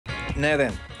Now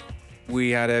then, we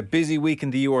had a busy week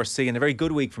in the URC and a very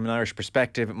good week from an Irish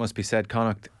perspective. It must be said,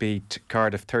 Connacht beat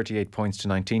Cardiff 38 points to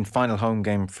 19. Final home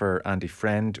game for Andy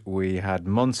Friend. We had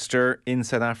Munster in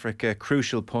South Africa,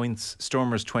 crucial points.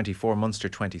 Stormers 24, Munster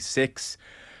 26.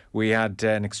 We had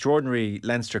an extraordinary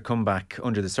Leinster comeback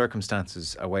under the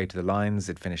circumstances away to the Lions.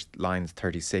 It finished Lions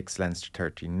 36, Leinster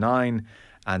 39.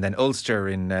 And then Ulster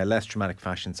in less dramatic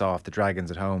fashion saw off the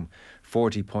Dragons at home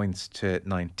 40 points to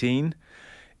 19.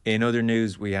 In other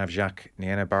news, we have Jacques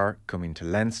Nienaber coming to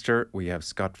Leinster. We have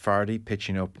Scott Fardy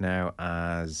pitching up now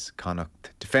as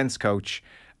Connacht defence coach.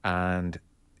 And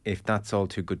if that's all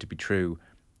too good to be true,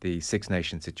 the Six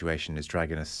Nations situation is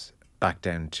dragging us back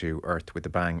down to earth with a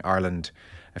bang. Ireland,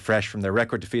 fresh from their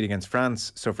record defeat against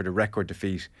France, suffered a record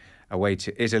defeat away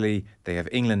to Italy. They have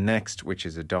England next, which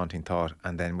is a daunting thought.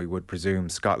 And then we would presume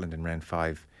Scotland in round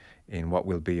 5 in what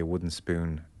will be a wooden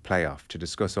spoon playoff. To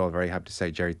discuss all, very happy to say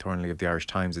Gerry Thornley of the Irish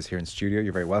Times is here in studio.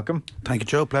 You're very welcome. Thank you,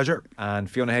 Joe. Pleasure. And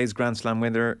Fiona Hayes, Grand Slam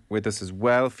winner, with us as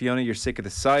well. Fiona, you're sick of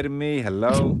the sight of me.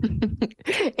 Hello.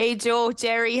 Hey, Joe.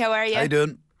 Gerry, how are you? How you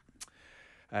doing?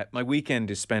 My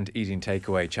weekend is spent eating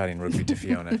takeaway, chatting rugby to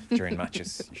Fiona during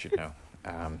matches. You should know.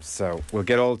 So we'll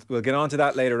get on to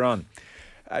that later on.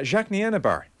 Jacques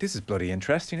Nienaber, this is bloody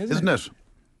interesting, isn't it?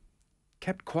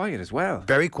 Kept quiet as well.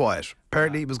 Very quiet.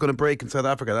 Apparently he was going to break in South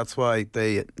Africa. That's why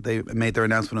they made their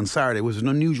announcement on Saturday. It was an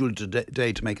unusual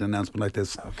day to make an announcement like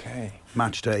this. Okay.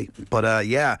 Match day. But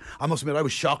yeah, I must admit I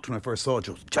was shocked when I first saw it.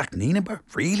 Jacques Nienaber?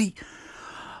 Really?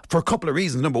 For a couple of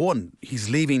reasons. Number one, he's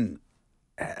leaving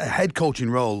a head coaching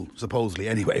role, supposedly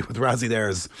anyway, with Razzie there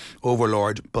as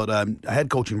overlord, but a head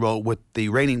coaching role with the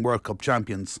reigning World Cup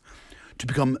champions to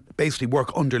become basically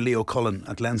work under Leo Cullen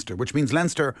at Leinster, which means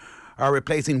Leinster are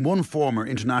replacing one former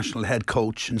international head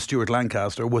coach in Stuart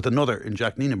Lancaster with another in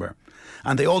Jacques Nienaber.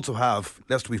 And they also have,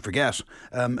 lest we forget,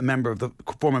 a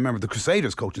former member of the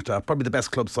Crusaders coaching staff, probably the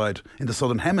best club side in the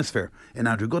Southern Hemisphere, in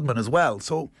Andrew Goodman as well.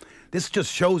 So this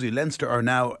just shows you Leinster are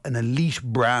now an elite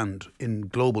brand in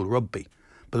global rugby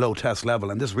below test level,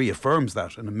 and this reaffirms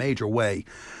that in a major way.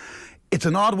 It's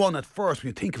an odd one at first when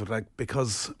you think of it,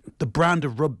 because the brand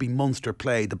of rugby Munster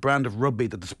play, the brand of rugby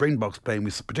that the Springboks play, and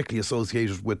we particularly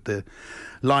associated with the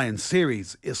Lions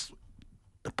series, is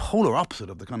the polar opposite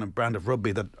of the kind of brand of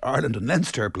rugby that Ireland and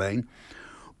Leinster are playing.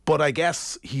 But I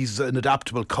guess he's an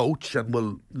adaptable coach and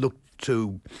will look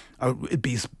to... it'd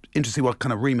be interesting to see what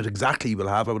kind of remit exactly he will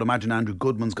have. I would imagine Andrew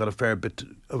Goodman's got a fair bit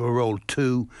of a role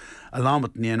too, along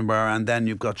with Nienaber, and then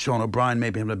you've got Sean O'Brien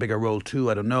maybe having a bigger role too,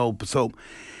 I don't know. But so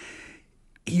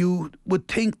you would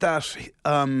think that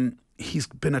he's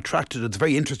been attracted. It's a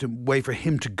very interesting way for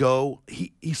him to go.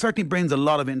 He certainly brings a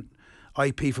lot of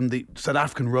IP from the South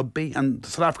African rugby, and the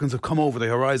South Africans have come over the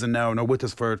horizon now and are with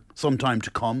us for some time to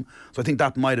come. So I think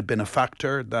that might have been a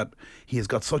factor, that he has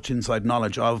got such inside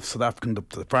knowledge of South African,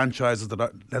 the franchises that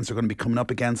Leinster are going to be coming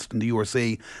up against in the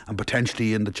URC and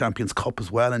potentially in the Champions Cup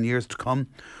as well in years to come.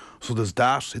 So there's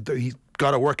that. He's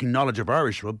got a working knowledge of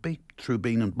Irish rugby through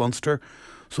being in Munster.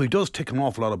 So he does tick an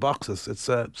awful lot of boxes. It's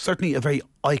certainly a very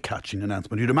eye-catching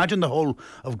announcement. You'd imagine the whole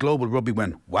of global rugby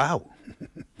went, wow.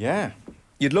 Yeah.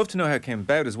 You'd love to know how it came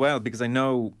about as well, because I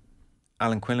know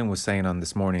Alan Quinlan was saying on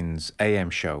this morning's AM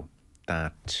show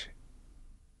that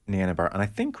Nienaber, and I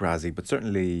think Razzie, but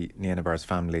certainly Nienaber's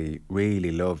family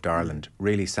really loved Ireland,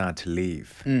 really sad to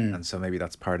leave. And so maybe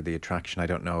that's part of the attraction. I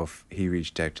don't know if he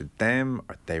reached out to them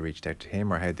or they reached out to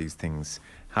him or how these things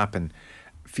happen.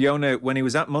 Fiona, when he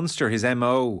was at Munster, his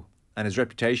MO and his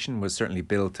reputation was certainly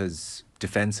built as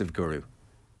defensive guru.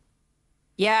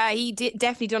 Yeah, he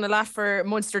definitely done a lot for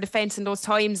Munster defence in those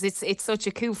times. It's such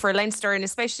a coup for Leinster, and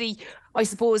especially, I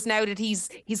suppose, now that he's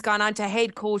gone on to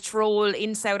head coach role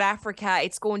in South Africa,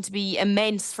 it's going to be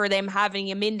immense for them having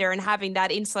him in there and having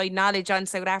that inside knowledge on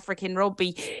South African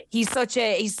rugby. He's such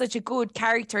a good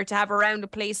character to have around the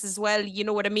place as well. You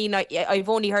know what I mean? I've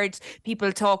only heard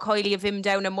people talk highly of him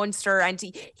down in Munster, and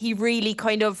he really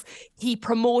he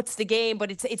promotes the game,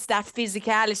 but it's that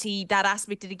physicality, that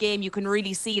aspect of the game. You can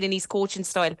really see it in his coaching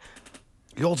style.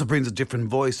 He also brings a different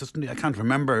voice, doesn't he? I can't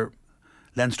remember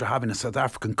Leinster having a South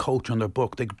African coach on their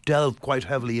book. They delved quite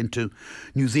heavily into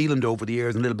New Zealand over the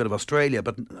years and a little bit of Australia,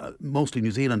 but mostly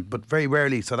New Zealand, but very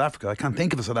rarely South Africa. I can't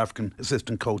think of a South African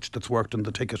assistant coach that's worked on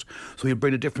the ticket. So he'll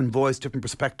bring a different voice, different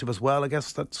perspective as well. I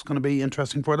guess that's going to be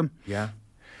interesting for them. Yeah.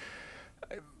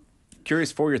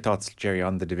 Curious for your thoughts, Gerry,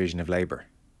 on the division of labour.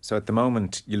 So at the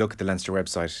moment, you look at the Leinster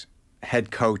website,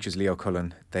 head coach is Leo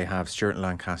Cullen. They have Stuart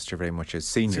Lancaster very much as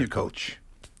senior coach.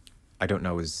 I don't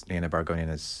know, is Nienaber going in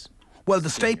as Well, the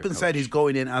statement said he's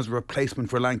going in as a replacement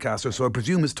for Lancaster, so I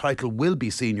presume his title will be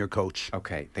senior coach.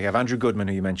 Okay, they have Andrew Goodman,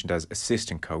 who you mentioned as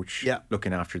assistant coach, Yeah.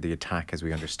 looking after the attack as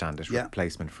we understand it, Yeah.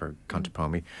 replacement for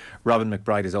Contepomi. Robin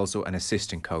McBride is also an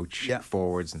assistant coach, Yeah.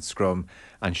 forwards and scrum,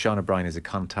 and Sean O'Brien is a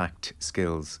contact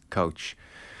skills coach.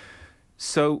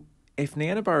 So if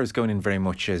Nienaber is going in very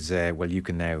much as, well, you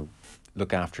can now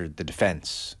look after the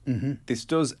defence, this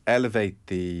does elevate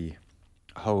the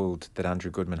hold that Andrew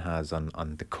Goodman has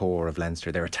on the core of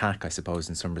Leinster, their attack, I suppose,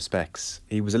 in some respects.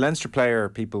 He was a Leinster player,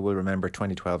 people will remember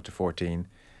 2012 to 14,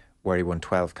 where he won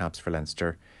 12 caps for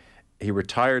Leinster. He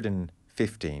retired in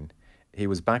 15. He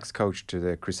was backs coach to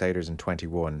the Crusaders in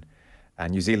 21. A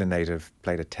New Zealand native,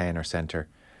 played at 10 or centre,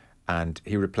 and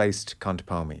he replaced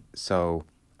Contepomi. So,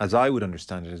 as I would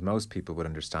understand it, as most people would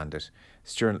understand it,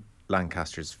 Stuart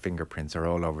Lancaster's fingerprints are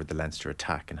all over the Leinster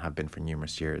attack and have been for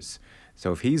numerous years.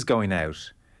 So if he's going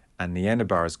out and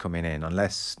Nienaber's coming in,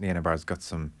 unless Nienaber's got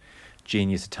some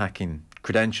genius attacking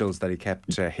credentials that he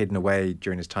kept hidden away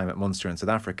during his time at Munster in South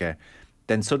Africa,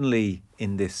 then suddenly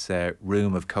in this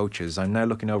room of coaches, I'm now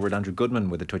looking over at Andrew Goodman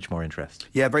with a touch more interest.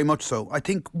 Yeah, very much so. I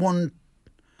think one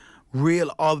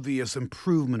real obvious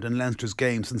improvement in Leinster's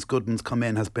game since Goodman's come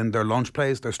in has been their launch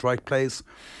plays, their strike plays.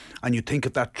 And you think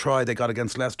of that try they got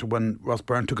against Leicester when Ross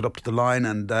Byrne took it up to the line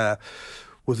and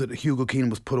was it Hugo Keane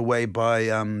was put away by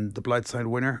the Blightside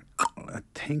winner? I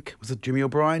think, was it Jimmy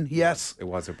O'Brien? Yes. It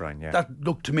was O'Brien, yeah. That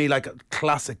looked to me like a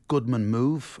classic Goodman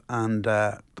move, and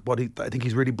I think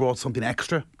he's really brought something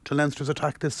extra to Leinster's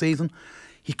attack this season.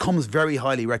 He comes very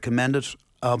highly recommended.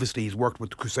 Obviously, he's worked with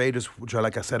the Crusaders, which,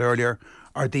 like I said earlier,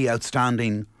 are the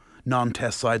outstanding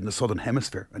non-test side in the Southern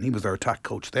Hemisphere, and he was their attack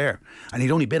coach there. And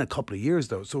he'd only been a couple of years,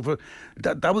 though. So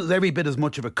that was every bit as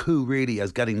much of a coup, really,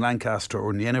 as getting Lancaster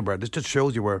or Nienaber. This just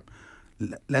shows you where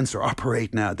Leinster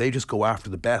operate now. They just go after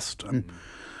the best.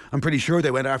 I'm pretty sure they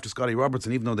went after Scotty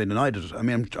Robertson, even though they denied it. I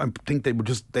mean, I think they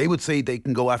would say they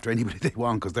can go after anybody they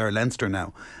want because they're Leinster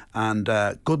now. And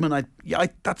Goodman,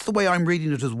 that's the way I'm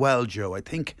reading it as well, Joe. I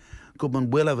think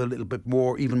Goodman will have a little bit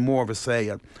more, even more of a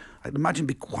say. I'd imagine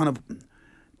be kind of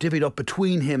divvied up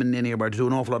between him and Nienaber to do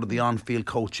an awful lot of the on-field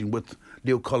coaching, with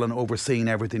Leo Cullen overseeing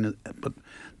everything. But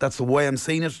that's the way I'm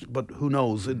seeing it. But who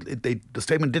knows? The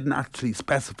statement didn't actually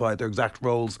specify their exact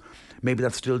roles. Maybe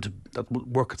that's still that will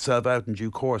work itself out in due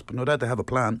course. But no doubt they have a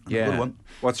plan. And a good one.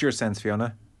 What's your sense,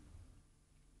 Fiona?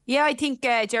 Yeah, I think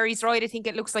Gerry's right. I think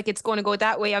it looks like it's going to go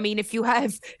that way. I mean, if you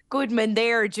have Goodman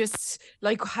there, just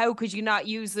like, how could you not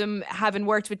use them, having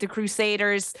worked with the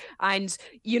Crusaders? And,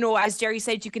 you know, as Gerry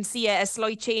said, you can see a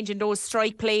slight change in those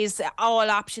strike plays. All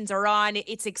options are on.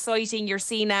 It's exciting. You're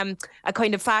seeing a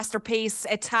kind of faster pace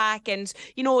attack. And,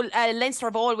 you know, Leinster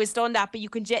have always done that, but you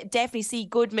can definitely see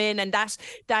Goodman and that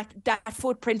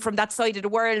footprint from that side of the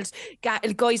world.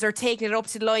 Guys are taking it up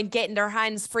to the line, getting their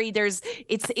hands free.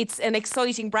 It's an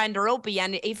exciting brand of rugby,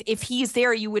 and if he's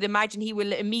there, you would imagine he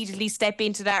will immediately step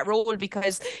into that role,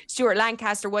 because Stuart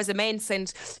Lancaster was immense.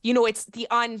 And you know, it's the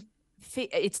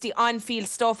on-field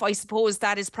stuff, I suppose,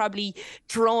 that is probably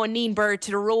drawn Nienaber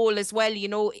to the role as well. You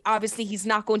know, obviously he's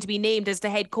not going to be named as the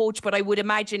head coach, but I would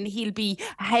imagine he'll be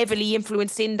heavily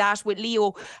influenced in that. With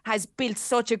Leo has built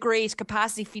such a great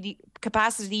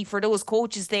capacity for those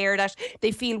coaches there that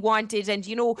they feel wanted, and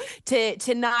you know,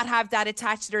 to not have that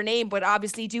attached to their name, but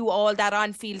obviously do all that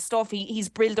on-field stuff. He's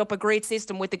built up a great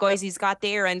system with the guys he's got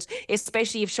there, and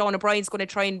especially if Sean O'Brien's going to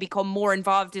try and become more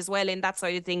involved as well in that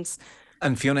side of things.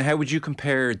 And Fiona, how would you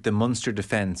compare the Munster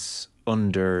defence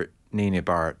under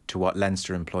Nienaber to what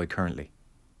Leinster employ currently?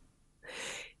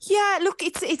 Yeah, look,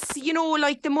 it's you know,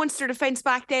 like the Munster defence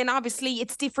back then, obviously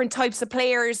it's different types of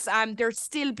players. There'll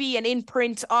still be an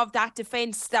imprint of that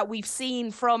defence that we've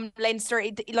seen from Leinster.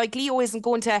 Like Leo isn't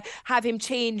going to have him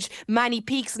change many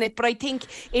peaks in it, but I think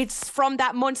it's from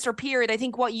that Munster period. I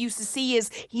think what you used to see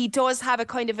is he does have a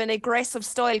kind of an aggressive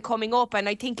style coming up, and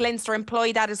I think Leinster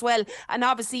employ that as well. And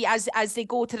obviously as they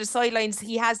go to the sidelines,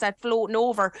 he has that floating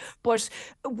over. But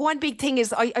one big thing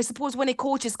is, I suppose, when a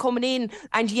coach is coming in,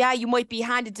 and yeah, you might be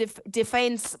handed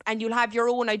defence and you'll have your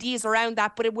own ideas around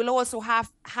that, but it will also have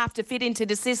to fit into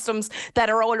the systems that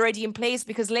are already in place,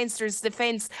 because Leinster's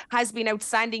defence has been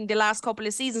outstanding the last couple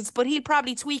of seasons. But he'll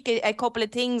probably tweak a couple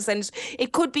of things, and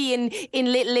it could be in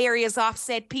little areas, off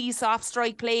set piece, off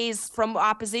strike plays from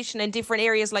opposition and different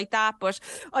areas like that. But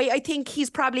I think he's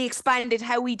probably expanded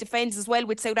how he defends as well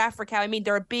with South Africa. I mean,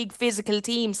 they're a big physical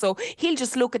team, so he'll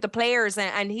just look at the players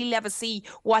and he'll have a see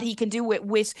what he can do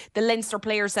with the Leinster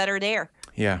players that are there.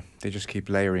 Yeah, they just keep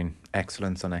layering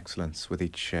excellence on excellence with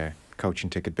each coaching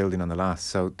ticket, building on the last.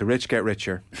 So the rich get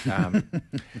richer.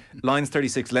 Lions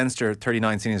 36, Leinster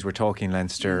 39, seeing as we're talking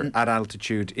Leinster, at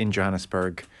altitude in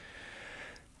Johannesburg.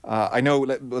 I know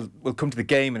we'll come to the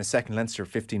game in a second. Leinster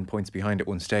 15 points behind at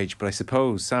one stage, but I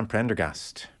suppose Sam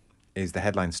Prendergast is the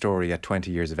headline story at 20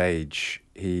 years of age.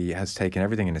 He has taken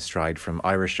everything in his stride, from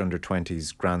Irish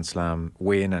under-20s Grand Slam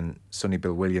win and Sonny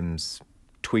Bill Williams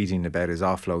tweeting about his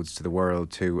offloads to the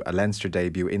world, to a Leinster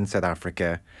debut in South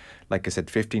Africa. Like I said,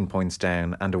 15 points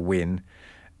down and a win.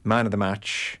 Man of the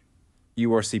match,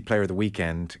 URC player of the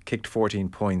weekend, kicked 14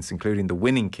 points, including the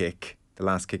winning kick, the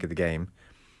last kick of the game.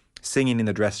 Singing in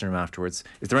the dressing room afterwards.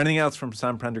 Is there anything else from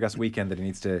Sam Prendergast's weekend that he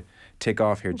needs to tick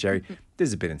off here, Gerry? This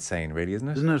is a bit insane, really, isn't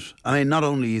it? Isn't it? I mean, not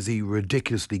only is he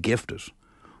ridiculously gifted,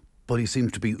 but he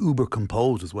seems to be uber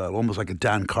composed as well, almost like a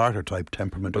Dan Carter type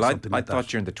temperament or something like that. I thought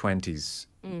during the 20s,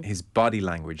 his body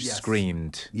language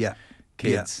screamed,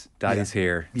 kids, Daddy's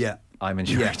here. Yeah. I'm in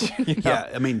charge. You know? Yeah,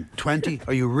 I mean, 20?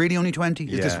 Are you really only 20?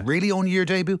 Is this really only your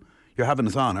debut? You're having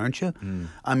us on, aren't you?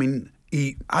 I mean,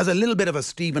 he has a little bit of a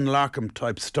Stephen Larkham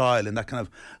type style, in that kind of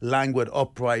languid,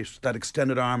 upright, that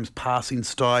extended arms passing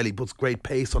style. He puts great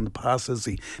pace on the passes.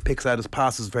 He picks out his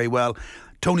passes very well.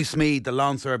 Tony Smead, the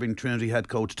long-serving Trinity head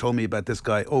coach, told me about this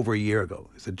guy over a year ago.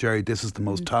 He said, Gerry, this is the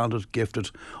most talented, gifted,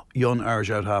 young Irish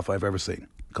out-half I've ever seen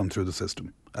come through the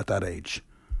system at that age.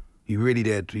 He really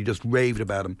did. He just raved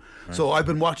about him. Right. So I've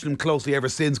been watching him closely ever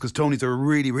since, because Tony's a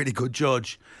really, really good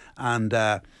judge, and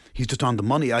he's just on the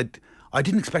money. I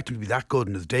didn't expect him to be that good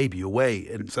in his debut away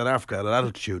in South Africa at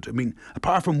altitude. I mean,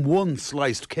 apart from one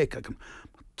sliced kick, I'm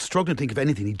struggling to think of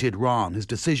anything he did wrong. His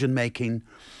decision-making,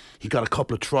 he got a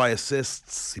couple of try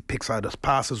assists, he picks out his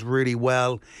passes really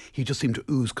well, he just seemed to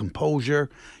ooze composure.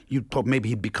 You'd thought maybe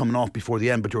he'd be coming off before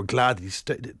the end, but you're glad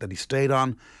that he stayed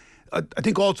on. I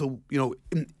think also, you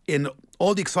know, in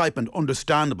all the excitement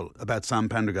understandable about Sam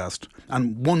Prendergast,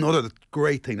 and one other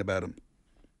great thing about him,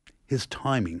 his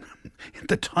timing,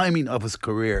 the timing of his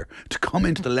career, to come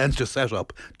into the Leinster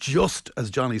setup just as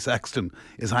Johnny Sexton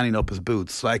is handing up his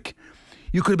boots. Like,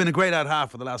 you could have been a great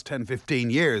out-half for the last 10, 15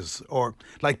 years, or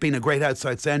like being a great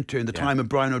outside centre in the time of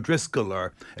Brian O'Driscoll,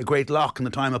 or a great lock in the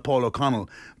time of Paul O'Connell.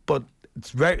 But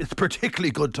it's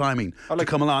particularly good timing to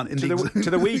come along in to the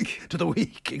week. To the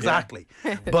week, exactly.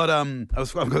 Yeah. But I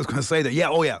was going to say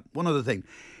that. One other thing.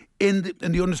 In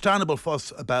the understandable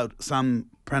fuss about Sam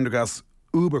Prendergast's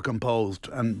uber composed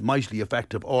and mightily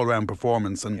effective all-round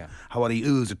performance, and how he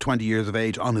oozed at 20 years of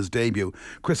age on his debut,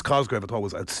 Chris Cosgrave I thought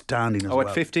was outstanding as well.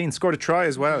 At 15 scored a try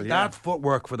as well. That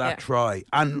footwork for that try.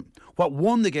 And what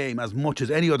won the game as much as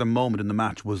any other moment in the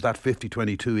match was that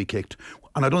 50-22 he kicked.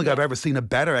 And I don't think I've ever seen a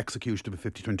better execution of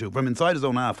a 50-22. From inside his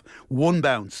own half, one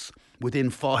bounce within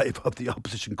 5 of the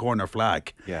opposition corner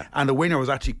flag. Yeah. And the winner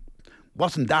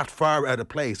wasn't that far out of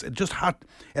place. It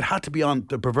had to be on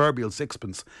the proverbial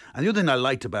sixpence. And the other thing I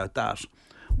liked about that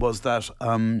was that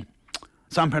Sam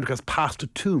Prendergast passed a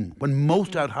tomb when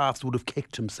most out-halves would have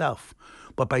kicked himself.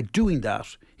 But by doing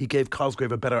that, he gave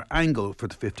Cosgrave a better angle for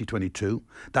the 50-22.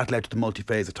 That led to the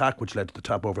multi-phase attack, which led to the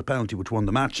tap-over penalty, which won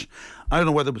the match. I don't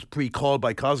know whether it was pre-called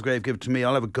by Cosgrave, give it to me,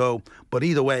 I'll have a go. But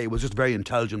either way, it was just very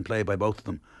intelligent play by both of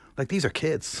them. Like, these are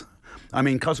kids. I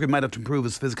mean, Cosgrave might have to improve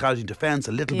his physicality in defence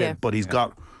a little bit, but he's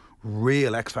got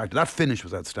real X factor. That finish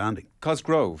was outstanding.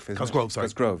 Cosgrove,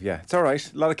 yeah. It's all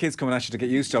right. A lot of kids coming at you to get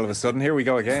used to all of a sudden. Here we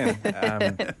go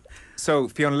again. So,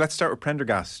 Fiona, let's start with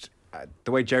Prendergast.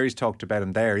 The way Gerry's talked about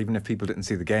him there, even if people didn't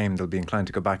see the game, they'll be inclined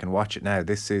to go back and watch it now.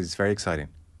 This is very exciting.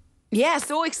 Yeah,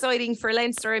 so exciting for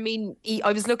Leinster. I mean,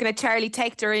 I was looking at Charlie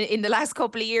Tector in the last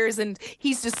couple of years, and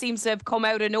he just seems to have come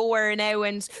out of nowhere now.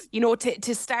 And, you know,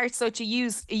 to start such a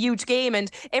huge game,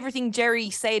 and everything Gerry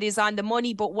said is on the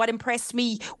money. But what impressed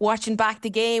me watching back the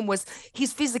game was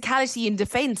his physicality in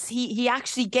defence. He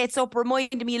actually gets up,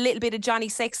 reminded me a little bit of Johnny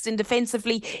Sexton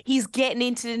defensively. He's getting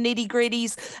into the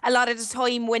nitty-gritties. A lot of the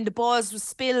time when the balls was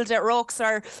spilled at rucks,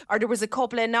 or there was a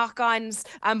couple of knock-ons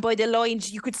by the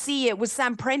lines, you could see it was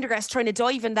Sam Prendergast trying to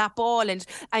dive in that ball and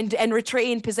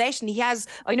retain possession.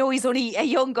 I know he's only a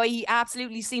young guy, he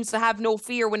absolutely seems to have no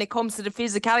fear when it comes to the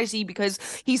physicality, because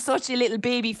he's such a little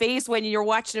baby face when you're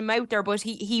watching him out there, but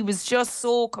he was just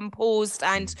so composed.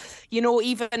 And, you know,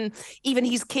 even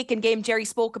his kicking game, Gerry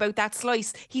spoke about that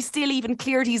slice, he still even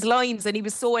cleared his lines, and he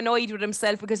was so annoyed with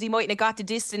himself because he mightn't have got the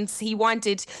distance he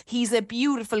wanted. He's a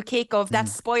beautiful kick of that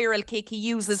spiral kick he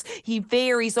uses. He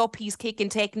varies up his kicking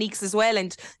techniques as well,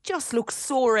 and just looks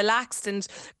so relaxed and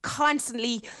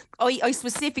constantly. I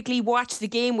specifically watched the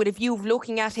game with a view of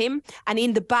looking at him, and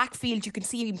in the backfield you can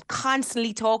see him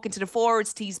constantly talking to the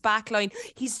forwards, to his backline.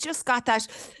 He's just got that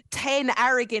 10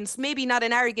 arrogance, maybe not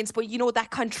an arrogance, but you know,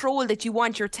 that control that you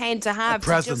want your 10 to have. A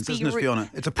presence, isn't it, Fiona?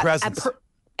 It's a presence.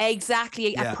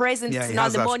 Exactly, a presence and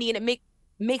on the money, and it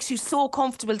makes you so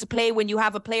comfortable to play when you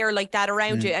have a player like that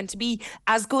around you, and to be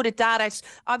as good at that.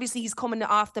 Obviously he's coming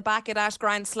off the back of that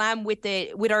Grand Slam with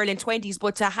Ireland 20s,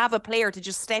 but to have a player to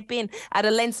just step in at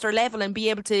a Leinster level and be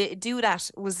able to do that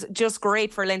was just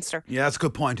great for Leinster. Yeah, that's a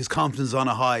good point. His confidence is on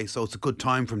a high, so it's a good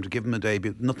time for him to give him a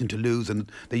debut. Nothing to lose,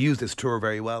 and they use this tour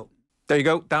very well. There you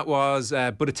go. That was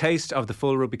but a taste of the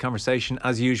full rugby conversation.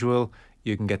 As usual,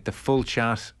 you can get the full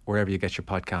chat wherever you get your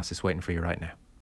podcast. It's waiting for you right now.